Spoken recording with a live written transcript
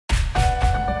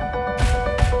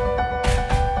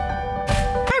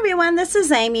everyone, this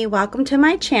is Amy. Welcome to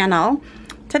my channel.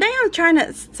 Today I'm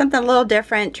trying something a little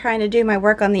different, trying to do my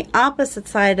work on the opposite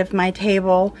side of my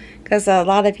table because a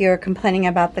lot of you are complaining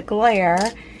about the glare,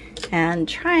 and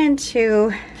trying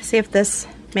to see if this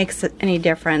makes any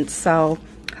difference. So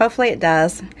hopefully it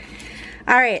does.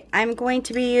 Alright, I'm going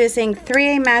to be using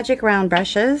 3 Amagic round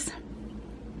brushes,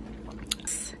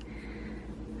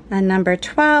 a number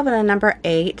 12 and a number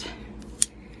 8.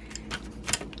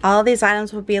 All these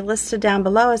items will be listed down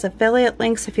below as affiliate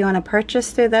links. If you want to purchase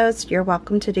through those, you're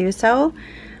welcome to do so.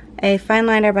 A fine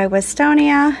liner by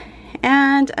Westonia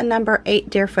and a number 8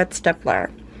 Deerfoot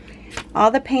stippler. All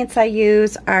the paints I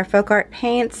use are FolkArt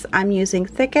paints. I'm using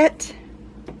Thicket,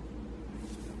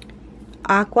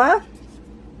 Aqua,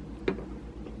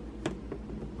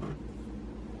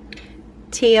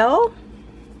 Teal,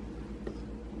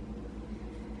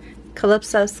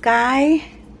 Calypso Sky,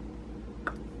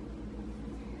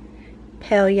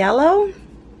 Pale Yellow,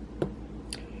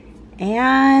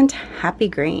 and Happy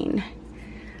Green.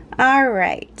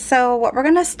 Alright, so what we're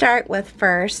going to start with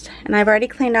first, and I've already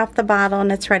cleaned off the bottle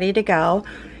and it's ready to go.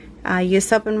 Use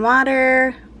soap and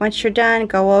water. Once you're done,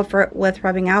 go over it with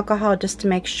rubbing alcohol just to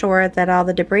make sure that all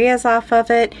the debris is off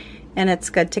of it and it's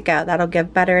good to go. That'll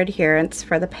give better adherence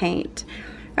for the paint.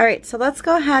 Alright, so let's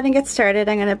go ahead and get started.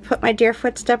 I'm going to put my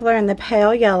Deerfoot stippler in the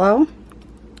Pale Yellow.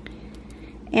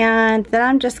 And then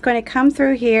I'm just going to come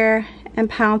through here and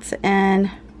pounce in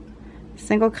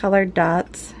single colored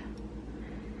dots.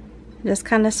 Just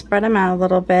kind of spread them out a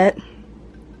little bit.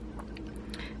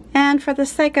 And for the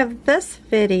sake of this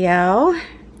video,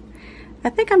 I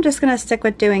think I'm just going to stick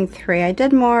with doing 3. I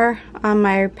did more on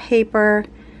my paper,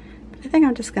 but I think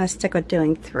I'm just going to stick with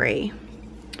doing 3.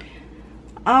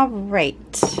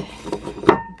 Alright.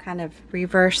 Kind of in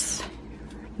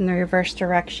the reverse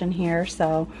direction here,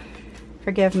 so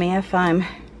forgive me if I'm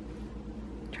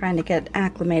trying to get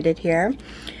acclimated here.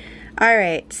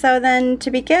 Alright, so then to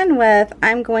begin with,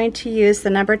 I'm going to use the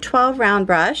number 12 round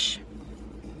brush.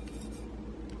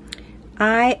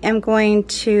 I am going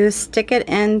to stick it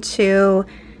into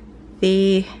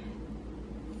it's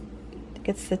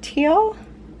the teal,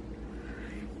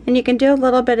 and you can do a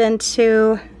little bit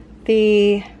into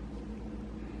the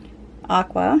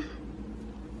aqua,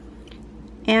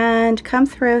 and come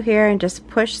through here and just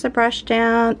push the brush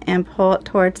down and pull it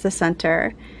towards the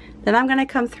center. Then I'm going to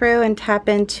come through and tap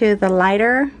into the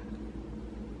lighter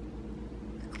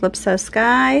Calypso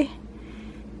Sky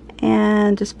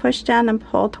and just push down and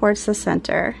pull towards the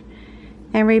center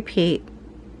and repeat.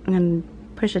 I'm going to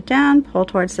push it down, pull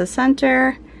towards the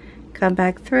center, come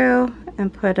back through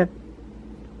and put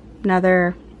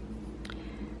another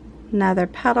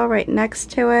petal right next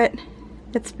to it.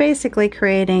 It's basically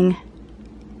creating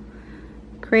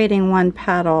one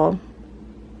petal,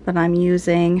 but I'm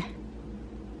using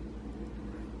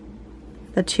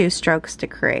the 2 strokes to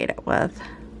create it with.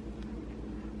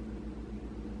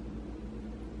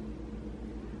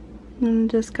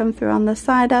 And just come through on the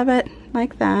side of it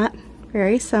like that.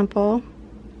 Very simple.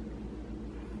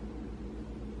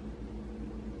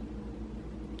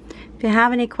 If you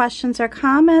have any questions or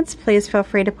comments, please feel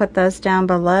free to put those down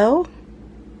below.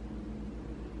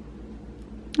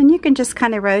 And you can just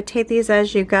kind of rotate these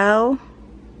as you go.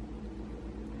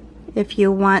 If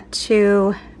you want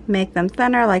to make them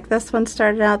thinner like this one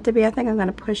started out to be, I think I'm going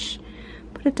to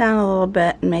put it down a little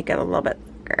bit and make it a little bit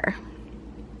thicker.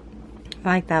 I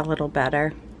like that a little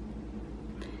better.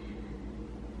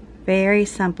 Very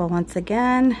simple once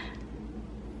again.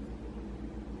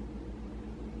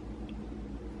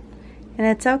 And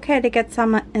it's okay to get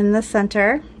some in the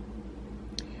center.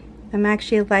 I'm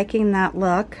actually liking that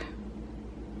look.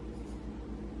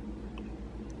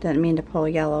 Didn't mean to pull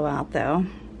yellow out though.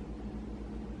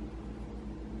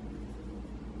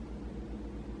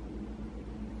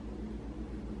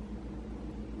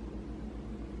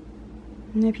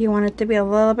 And if you want it to be a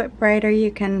little bit brighter,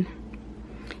 you can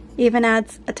even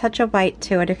add a touch of white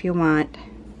to it if you want.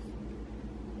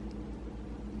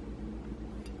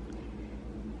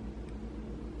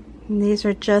 And these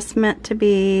are just meant to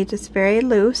be just very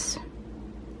loose,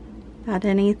 not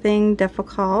anything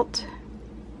difficult.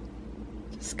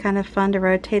 Just kind of fun to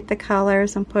rotate the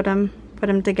colors and put them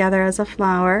together as a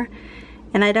flower.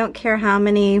 And I don't care how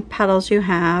many petals you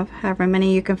have, however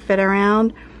many you can fit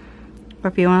around. Or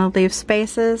if you want to leave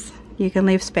spaces, you can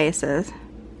leave spaces.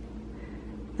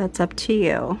 That's up to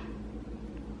you.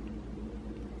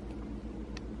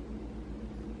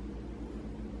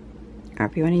 Or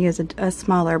if you want to use a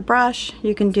smaller brush,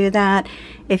 you can do that.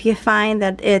 If you find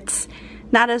that it's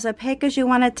not as opaque as you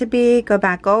want it to be, go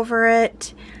back over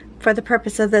it. for the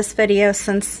purpose of this video,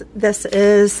 since this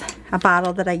is a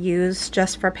bottle that I use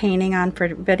just for painting on for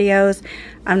videos,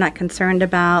 I'm not concerned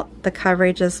about the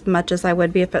coverage as much as I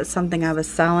would be if it's something I was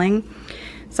selling.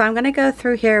 So I'm going to go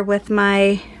through here with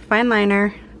my fine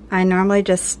liner. I normally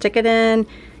just stick it in,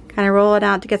 kind of roll it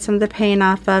out to get some of the paint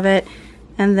off of it,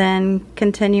 and then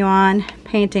continue on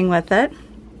painting with it.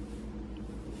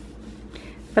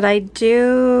 But I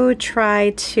do try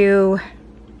to,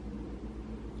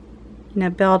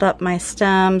 build up my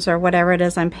stems or whatever it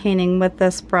is I'm painting with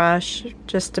this brush,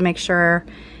 just to make sure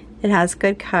it has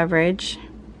good coverage.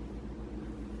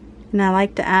 And I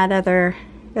like to add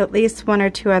at least one or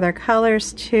two other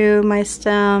colors to my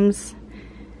stems.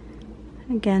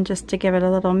 Again, just to give it a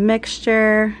little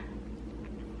mixture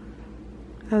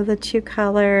of the two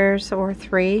colors, or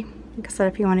three. Like I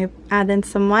said, if you want to add in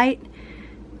some white,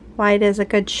 white is a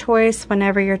good choice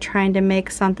whenever you're trying to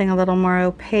make something a little more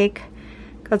opaque,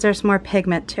 because there's more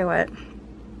pigment to it.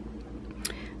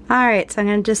 Alright, so I'm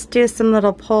going to just do some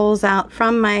little pulls out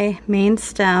from my main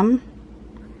stem,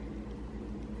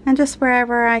 and just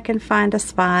wherever I can find a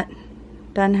spot.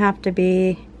 Doesn't have to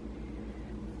be,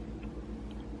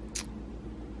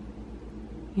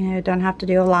 don't have to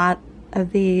do a lot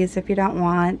of these if you don't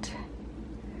want.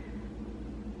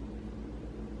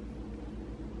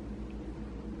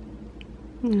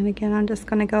 And again, I'm just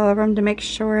going to go over them to make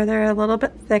sure they're a little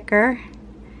bit thicker.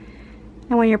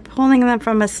 And when you're pulling them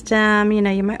from a stem, you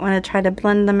might want to try to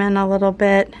blend them in a little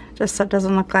bit, just so it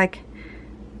doesn't look like,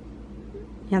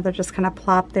 they're just kind of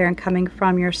plopped there and coming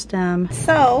from your stem.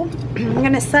 So, I'm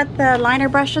going to set the liner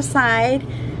brush aside.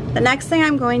 The next thing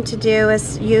I'm going to do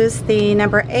is use the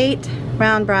number 8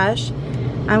 round brush.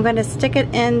 I'm going to stick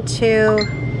it into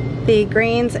the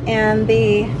greens and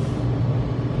the,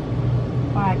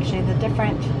 actually the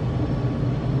different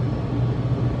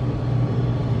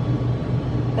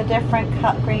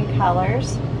green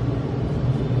colors,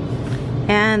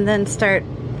 and then start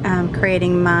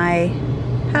creating my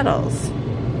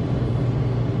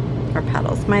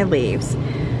my leaves.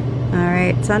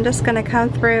 Alright, so I'm just going to come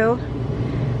through,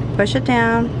 push it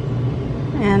down,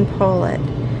 and pull it.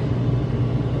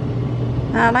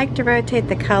 I like to rotate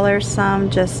the colors some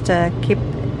just to keep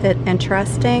it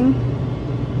interesting.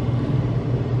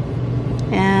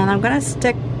 And I'm going to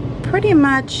stick pretty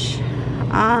much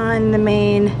on the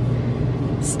main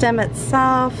stem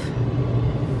itself.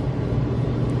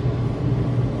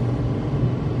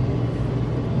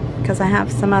 Because I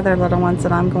have some other little ones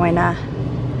that I'm going to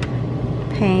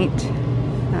paint.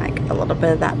 I got a little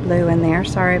bit of that blue in there.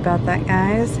 Sorry about that,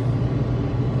 guys.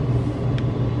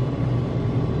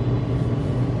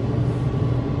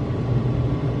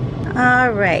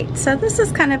 Alright, so this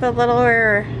is kind of a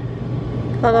littler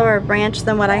branch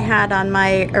than what I had on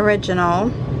my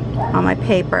original, on my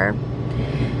paper,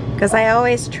 because I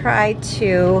always try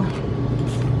to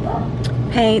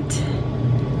paint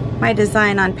my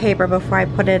design on paper before I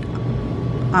put it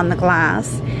on the glass.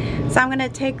 So I'm going to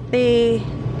take the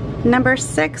number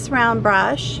 6 round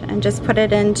brush and just put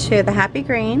it into the happy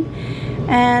green,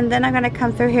 and then I'm going to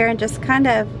come through here and just kind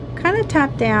of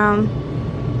tap down.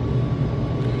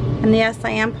 And yes, I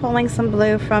am pulling some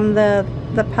blue from the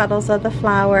petals of the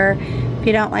flower. If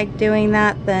you don't like doing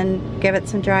that, then give it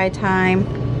some dry time.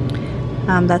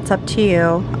 That's up to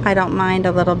you. I don't mind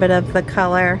a little bit of the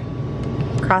color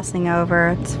crossing over,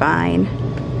 it's fine.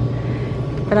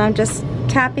 But I'm just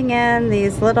tapping in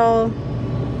these little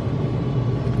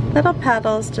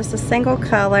petals, just a single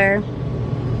color.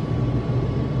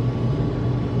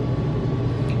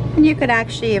 And you could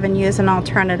actually even use an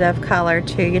alternative color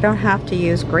too. You don't have to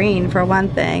use green for one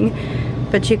thing,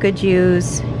 but you could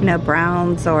use,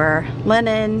 browns or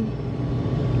linen,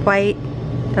 white,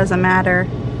 doesn't matter.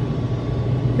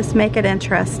 Just make it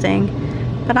interesting.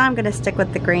 But I'm going to stick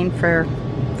with the green for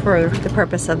the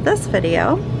purpose of this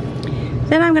video.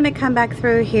 Then I'm going to come back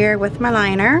through here with my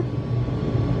liner.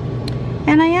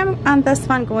 And I am on this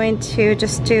one going to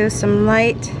just do some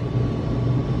light,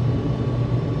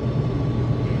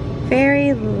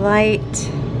 very light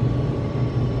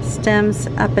stems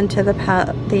up into the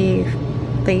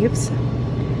leaves,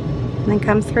 and then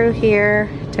come through here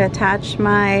to attach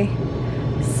my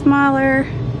smaller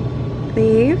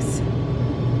leaves.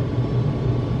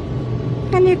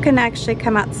 And you can actually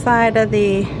come outside of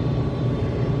the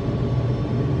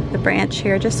branch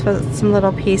here just with some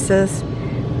little pieces,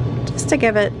 just to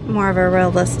give it more of a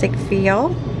realistic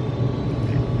feel.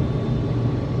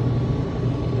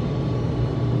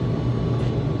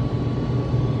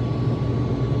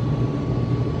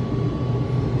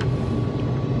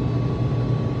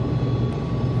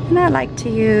 And I like to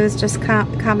use just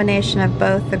combination of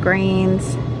both the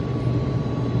greens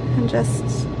and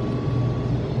just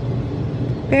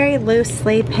very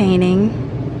loosely painting.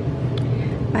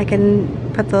 I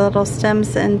can put the little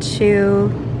stems into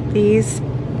these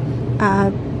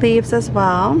leaves as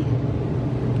well.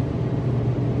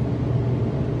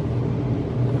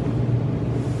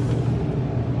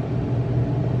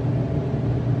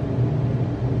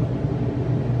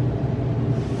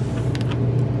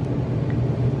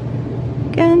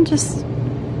 Again, just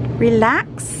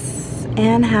relax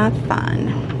and have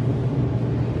fun.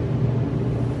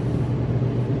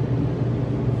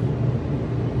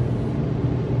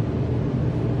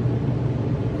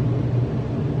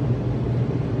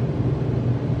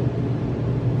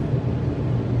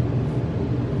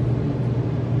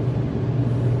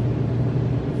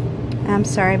 I'm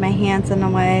sorry, my hand's in the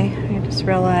way. I just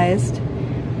realized.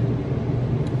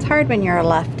 It's hard when you're a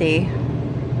lefty.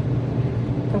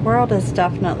 The world is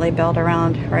definitely built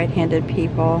around right-handed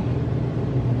people.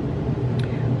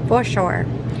 For sure.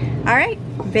 Alright,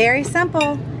 very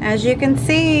simple. As you can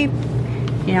see,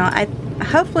 you know,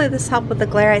 hopefully this helped with the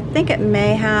glare. I think it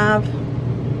may have.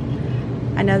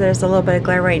 I know there's a little bit of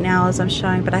glare right now as I'm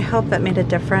showing, but I hope that made a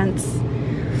difference.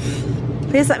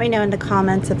 Please let me know in the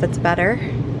comments if it's better.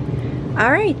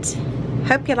 Alright,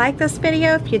 hope you liked this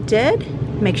video. If you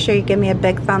did, make sure you give me a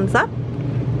big thumbs up.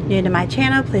 New to my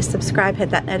channel, please subscribe, hit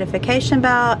that notification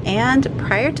bell, and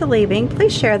prior to leaving,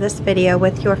 please share this video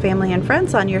with your family and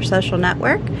friends on your social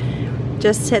network.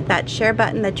 Just hit that share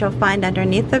button that you'll find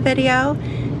underneath the video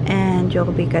and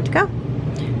you'll be good to go.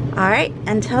 Alright,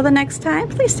 until the next time,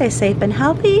 please stay safe and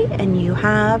healthy, and you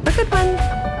have a good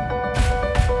one.